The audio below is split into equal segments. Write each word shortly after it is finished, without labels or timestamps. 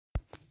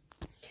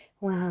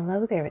Well,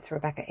 hello there. It's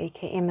Rebecca,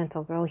 aka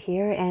Mental Girl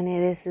here, and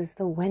this is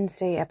the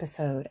Wednesday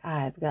episode.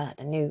 I've got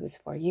news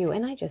for you,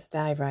 and I just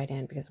dive right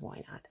in because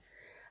why not?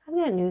 I've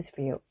got news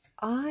for you.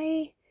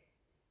 I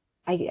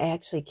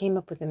actually came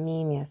up with a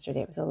meme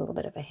yesterday. It was a little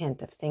bit of a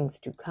hint of things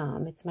to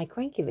come. It's my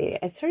cranky lady.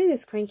 I started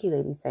this cranky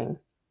lady thing.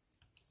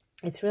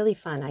 It's really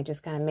fun. I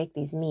just kind of make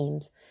these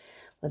memes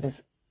with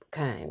this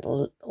kind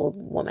of old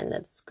woman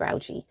that's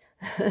grouchy.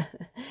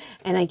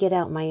 And I get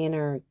out my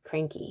inner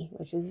cranky,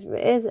 which is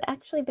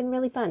actually been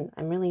really fun.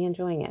 I'm really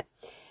enjoying it.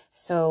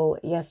 So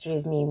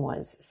yesterday's meme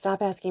was,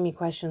 stop asking me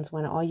questions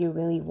when all you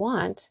really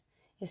want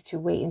is to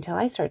wait until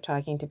I start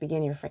talking to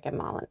begin your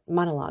frickin'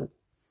 monologue.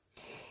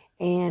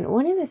 And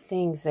one of the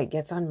things that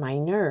gets on my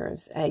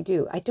nerves, I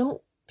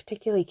don't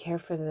particularly care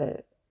for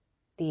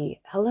the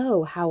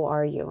hello, how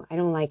are you? I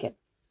don't like it.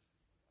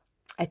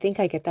 I think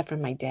I get that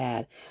from my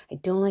dad. I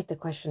don't like the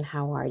question,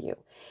 how are you?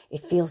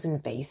 It feels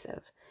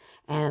invasive.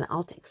 And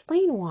I'll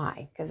explain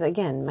why. Because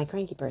again, my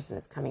cranky person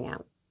is coming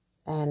out.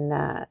 And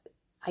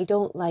I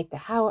don't like the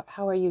how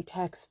are you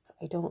texts.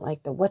 I don't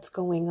like the what's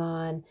going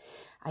on.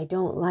 I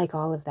don't like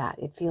all of that.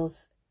 It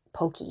feels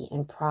pokey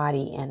and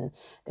proddy. And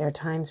there are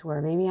times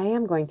where maybe I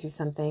am going through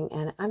something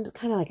and I'm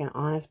kind of like an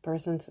honest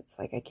person. So it's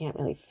like I can't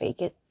really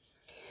fake it.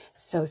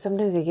 So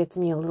sometimes it gets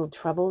me a little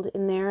troubled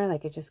in there.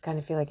 Like I just kind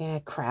of feel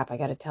like, crap, I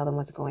got to tell them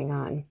what's going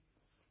on.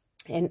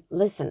 And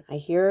listen, I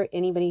hear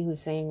anybody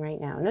who's saying right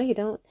now, no, you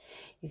don't.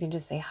 You can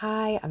just say,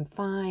 hi, I'm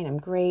fine, I'm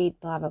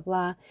great, blah, blah,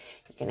 blah.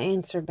 You can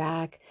answer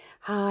back,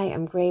 hi,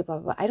 I'm great, blah,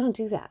 blah, blah. I don't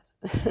do that.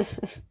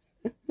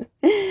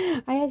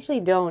 I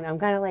actually don't. I'm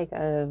kind of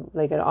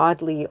like an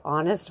oddly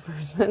honest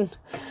person.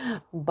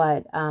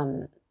 But,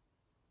 and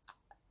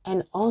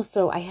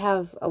also I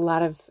have a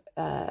lot of,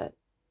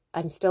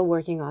 I'm still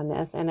working on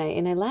this and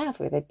I laugh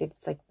with it.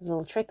 It's like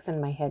little tricks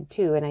in my head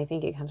too. And I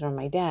think it comes from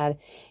my dad.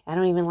 I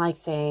don't even like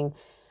saying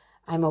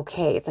I'm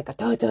okay. It's like a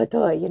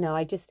duh, you know,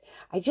 I just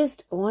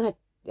want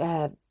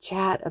to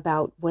chat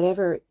about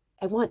whatever.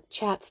 I want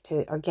chats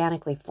to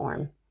organically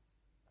form.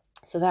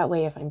 So that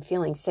way, if I'm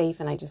feeling safe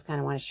and I just kind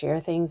of want to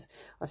share things,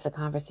 or if the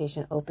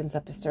conversation opens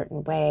up a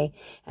certain way,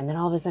 and then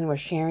all of a sudden we're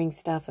sharing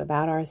stuff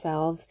about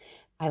ourselves,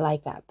 I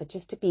like that. But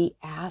just to be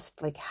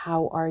asked, like,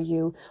 how are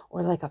you?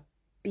 Or like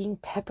being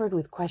peppered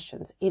with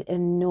questions, it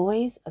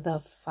annoys the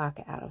fuck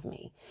out of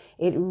me.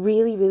 It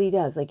really, really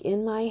does. Like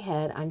in my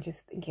head, I'm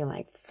just thinking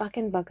like,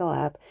 fucking buckle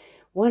up.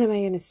 What am I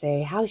going to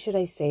say? How should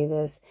I say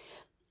this?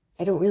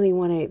 I don't really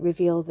want to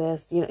reveal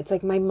this. You know, it's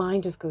like my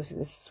mind just goes through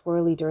this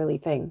swirly, dirly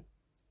thing.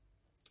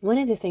 One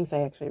of the things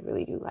I actually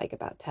really do like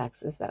about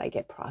text is that I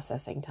get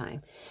processing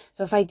time.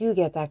 So if I do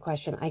get that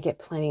question, I get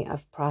plenty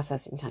of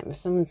processing time. If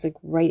someone's like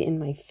right in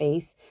my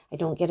face, I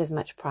don't get as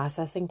much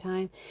processing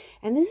time.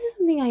 And this is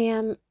something I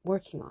am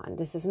working on.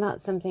 This is not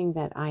something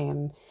that I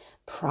am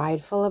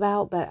prideful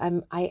about, but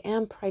I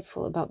am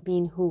prideful about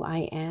being who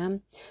I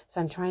am. So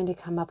I'm trying to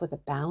come up with a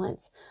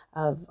balance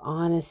of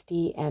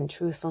honesty and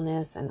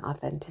truthfulness and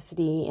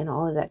authenticity and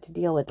all of that to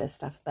deal with this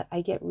stuff. But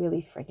I get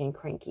really freaking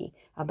cranky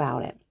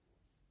about it.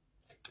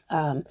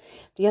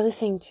 The other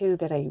thing too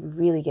that I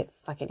really get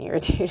fucking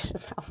irritated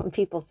about when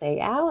people say,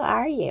 how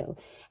are you?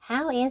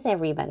 How is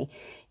everybody?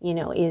 You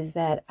know, is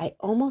that I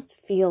almost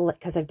feel like,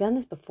 because I've done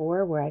this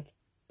before where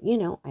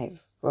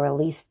I've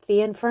released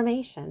the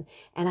information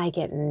and I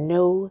get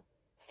no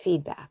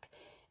feedback.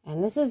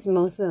 And this is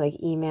mostly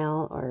like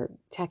email or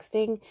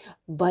texting,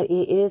 but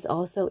it is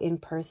also in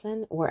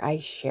person where I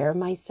share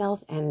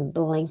myself and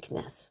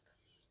blankness.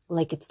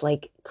 Like it's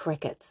like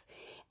crickets.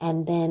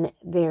 And then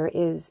there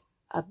is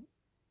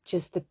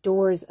just the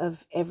doors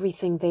of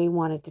everything they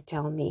wanted to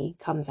tell me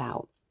comes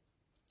out.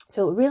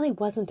 So it really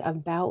wasn't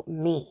about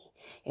me.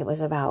 It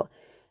was about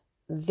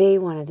they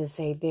wanted to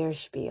say their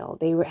spiel.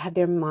 They had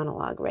their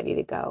monologue ready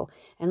to go.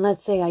 And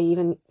let's say I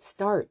even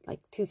start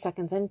like 2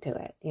 seconds into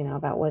it, you know,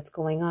 about what's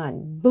going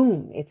on.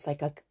 Boom. It's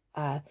like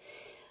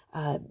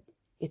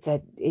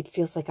it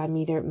feels like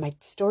my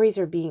stories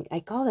are being, I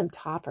call them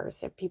toppers.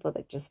 They're people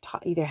that just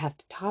either have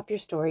to top your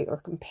story or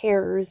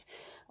compares,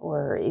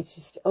 or it's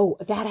just, oh,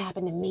 that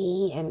happened to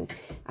me and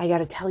I got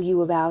to tell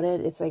you about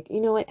it. It's like,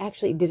 you know what,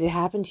 actually, did it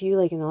happen to you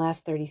like in the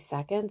last 30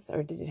 seconds?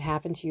 Or did it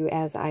happen to you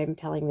as I'm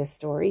telling this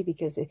story?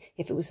 Because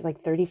if it was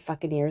like 30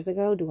 fucking years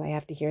ago, do I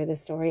have to hear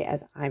this story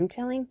as I'm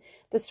telling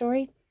the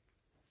story?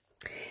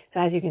 So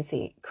as you can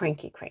see,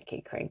 cranky.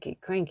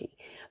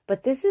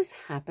 But this has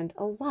happened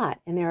a lot.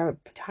 And there are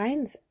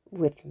times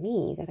with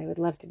me that I would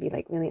love to be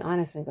like really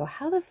honest and go,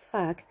 how the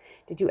fuck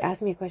did you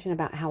ask me a question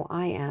about how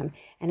I am?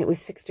 And it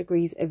was 6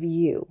 degrees of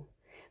you.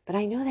 But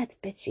I know that's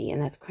bitchy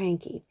and that's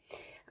cranky.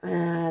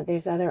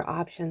 There's other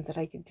options that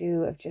I could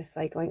do of just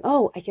like going,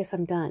 oh, I guess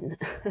I'm done.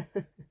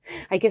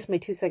 I guess my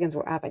 2 seconds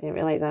were up. I didn't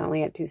realize I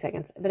only had 2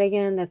 seconds. But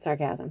again, that's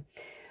sarcasm.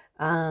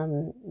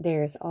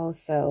 There's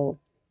also,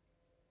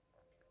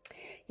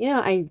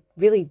 I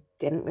really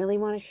didn't really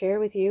want to share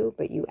with you,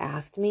 but you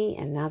asked me.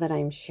 And now that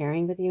I'm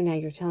sharing with you, now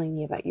you're telling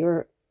me about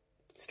your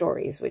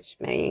stories, which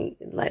a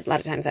lot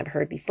of times I've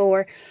heard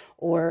before,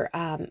 or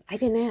I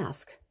didn't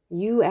ask.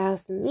 You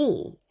asked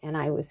me and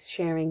I was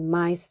sharing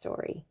my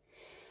story.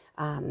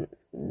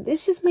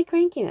 It's just my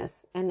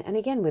crankiness. And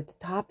again, with the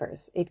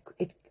toppers, it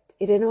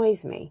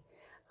annoys me.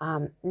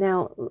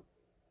 Now,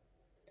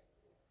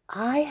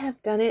 I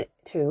have done it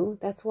too.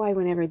 That's why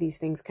whenever these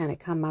things kind of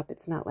come up,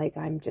 it's not like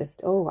I'm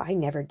just, oh, I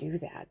never do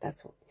that.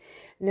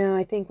 No,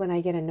 I think when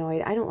I get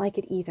annoyed, I don't like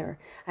it either.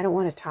 I don't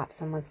want to top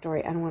someone's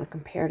story. I don't want to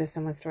compare to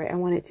someone's story. I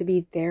want it to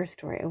be their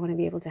story. I want to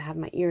be able to have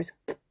my ears,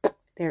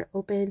 they're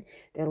open,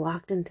 they're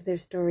locked into their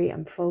story.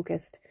 I'm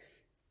focused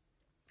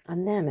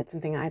on them. It's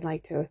something I'd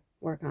like to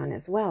work on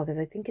as well, because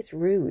I think it's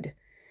rude.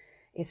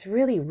 It's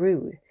really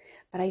rude.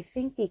 But I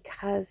think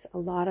because a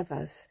lot of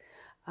us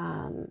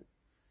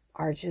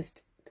are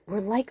just, we're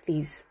like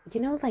these,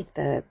 like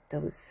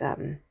those,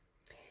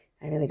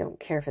 I really don't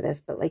care for this,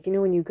 but like,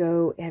 when you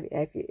go,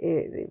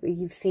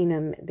 you've seen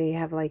them, they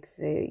have like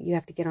you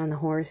have to get on the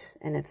horse,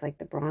 and it's like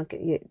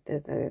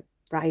the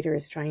rider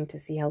is trying to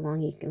see how long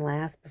he can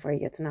last before he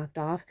gets knocked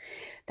off.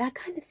 That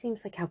kind of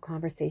seems like how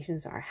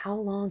conversations are. How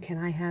long can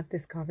I have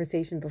this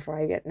conversation before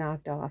I get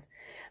knocked off?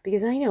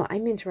 Because I know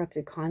I'm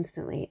interrupted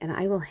constantly, and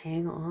I will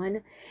hang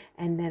on,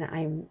 and then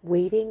I'm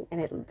waiting,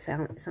 and it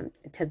sounds,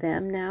 to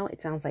them now,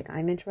 it sounds like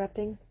I'm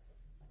interrupting.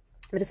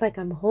 But it's like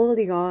I'm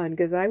holding on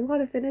because I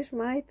want to finish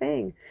my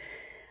thing.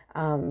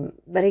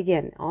 But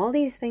again, all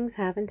these things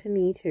happen to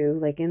me too,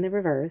 like in the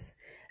reverse.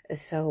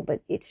 So,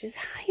 but it's just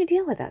how you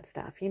deal with that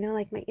stuff.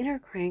 Like my inner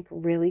crank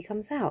really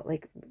comes out.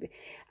 Like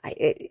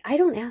I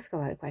don't ask a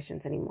lot of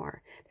questions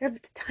anymore. There are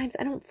times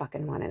I don't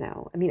fucking want to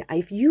know. I mean,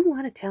 if you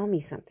want to tell me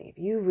something, if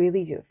you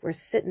really do, if we're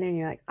sitting there and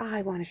you're like, oh,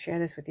 I want to share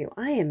this with you,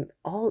 I am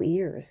all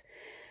ears.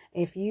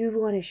 If you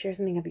want to share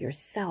something of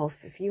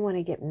yourself, if you want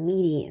to get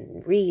meaty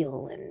and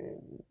real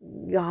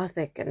and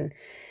gothic and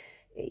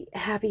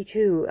happy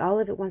too, all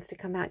of it wants to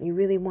come out and you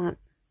really want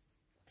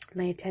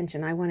my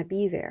attention, I want to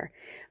be there.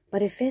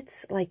 But if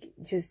it's like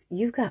just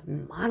you've got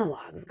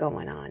monologues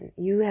going on,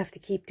 you have to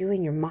keep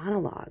doing your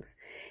monologues.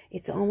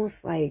 It's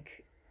almost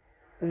like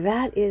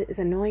that is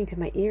annoying to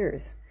my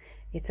ears.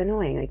 It's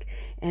annoying, like,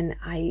 and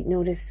I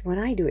notice when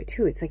I do it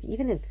too. It's like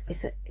even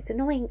it's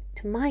annoying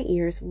to my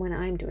ears when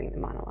I'm doing the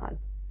monologue.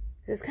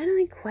 So it's kind of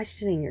like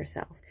questioning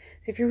yourself.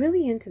 So if you're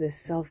really into this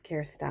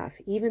self-care stuff,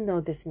 even though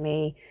this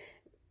may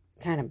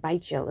kind of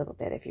bite you a little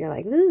bit, if you're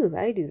like, ooh,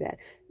 I do that,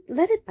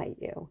 let it bite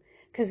you.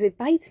 Because it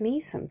bites me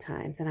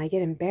sometimes and I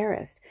get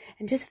embarrassed.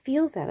 And just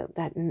feel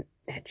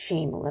that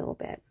shame a little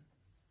bit.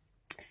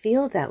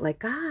 Feel that like,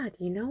 God,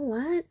 you know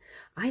what?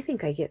 I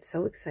think I get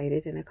so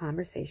excited in a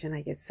conversation.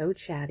 I get so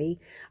chatty.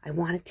 I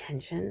want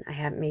attention.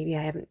 Maybe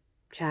I haven't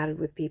chatted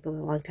with people in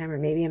a long time, or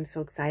maybe I'm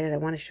so excited I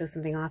want to show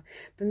something off.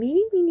 But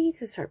maybe we need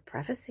to start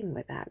prefacing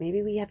with that.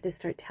 Maybe we have to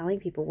start telling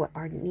people what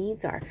our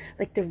needs are,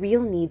 like the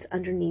real needs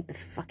underneath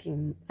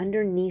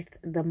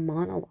the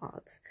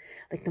monologues.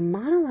 Like the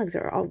monologues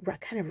are all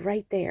kind of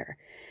right there,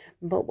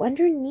 but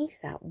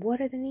underneath that, what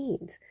are the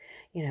needs?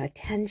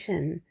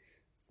 Attention,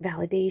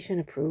 validation,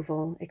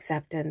 approval,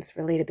 acceptance,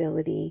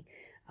 relatability.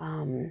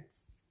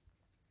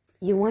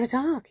 You want to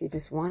talk. You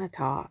just want to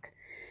talk.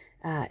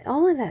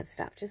 All of that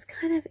stuff. Just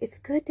kind of, it's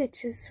good to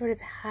just sort of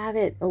have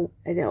an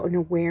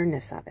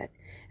awareness of it.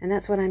 And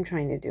that's what I'm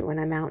trying to do when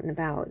I'm out and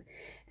about.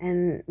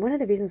 And one of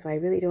the reasons why I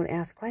really don't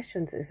ask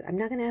questions is I'm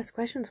not going to ask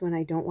questions when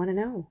I don't want to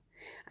know.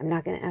 I'm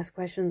not going to ask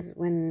questions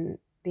when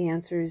the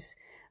answers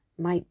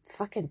might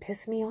fucking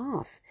piss me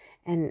off.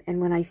 And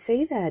when I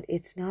say that,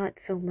 it's not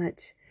so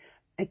much,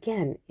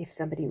 again, if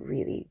somebody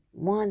really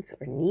wants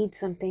or needs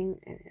something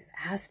and has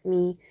asked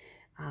me,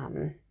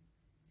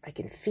 I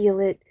can feel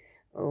it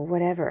or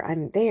whatever.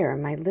 I'm there.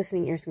 My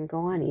listening ears can go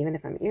on even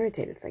if I'm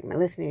irritated. It's like my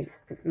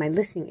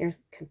listening ears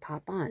can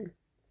pop on.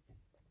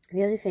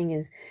 The other thing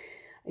is,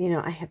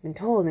 I have been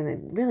told, and it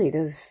really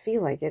does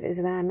feel like it, is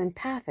that I'm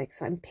empathic.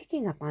 So I'm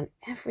picking up on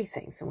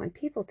everything. So when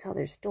people tell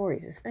their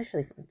stories,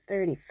 especially from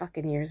 30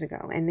 fucking years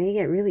ago, and they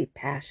get really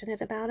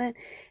passionate about it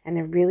and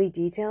they're really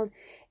detailed,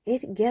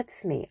 it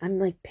gets me. I'm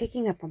like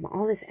picking up on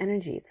all this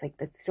energy. It's like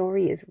the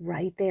story is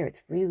right there.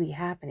 It's really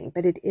happening,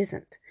 but it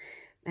isn't.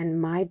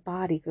 And my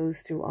body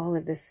goes through all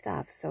of this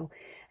stuff. So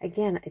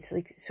again, it's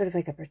like sort of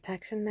like a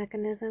protection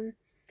mechanism.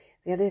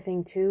 The other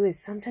thing too is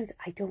sometimes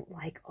I don't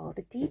like all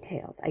the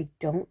details. I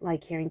don't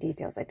like hearing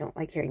details. I don't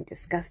like hearing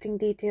disgusting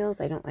details.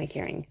 I don't like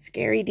hearing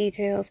scary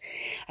details.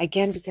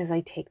 Again, because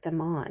I take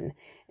them on.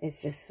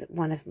 It's just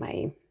one of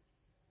my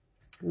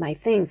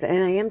things.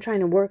 And I am trying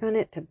to work on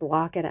it to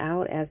block it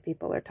out as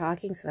people are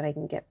talking so that I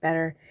can get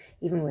better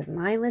even with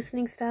my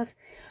listening stuff.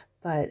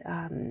 But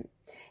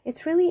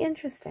it's really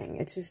interesting.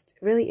 It's just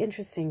really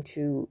interesting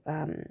to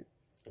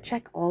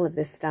check all of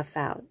this stuff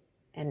out,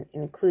 and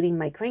including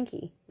my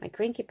cranky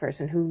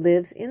person who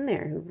lives in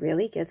there, who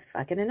really gets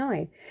fucking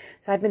annoyed.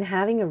 So I've been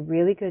having a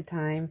really good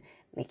time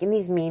making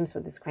these memes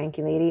with this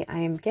cranky lady. I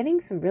am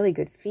getting some really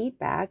good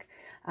feedback.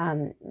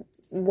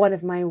 One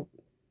of my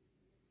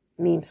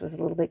memes was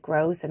a little bit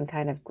gross and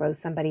kind of grossed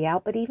somebody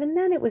out, but even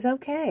then it was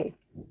okay.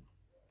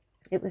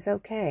 It was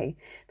okay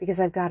because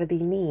I've got to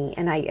be me.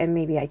 And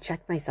maybe I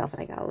checked myself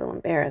and I got a little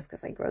embarrassed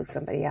because I grossed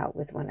somebody out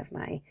with one of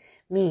my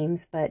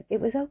memes, but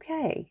it was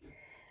okay.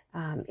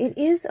 It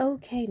is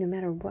okay no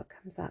matter what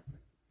comes up.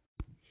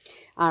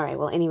 All right.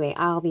 Well, anyway,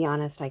 I'll be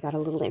honest. I got a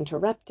little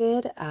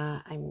interrupted.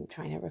 I'm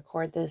trying to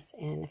record this,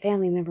 and a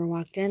family member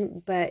walked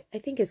in. But I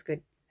think it's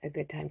a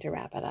good time to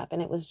wrap it up.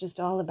 And it was just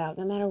all about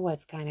no matter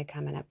what's kind of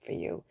coming up for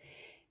you,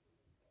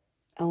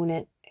 own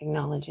it,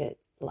 acknowledge it,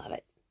 love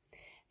it.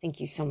 Thank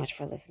you so much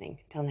for listening.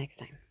 Till next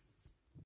time.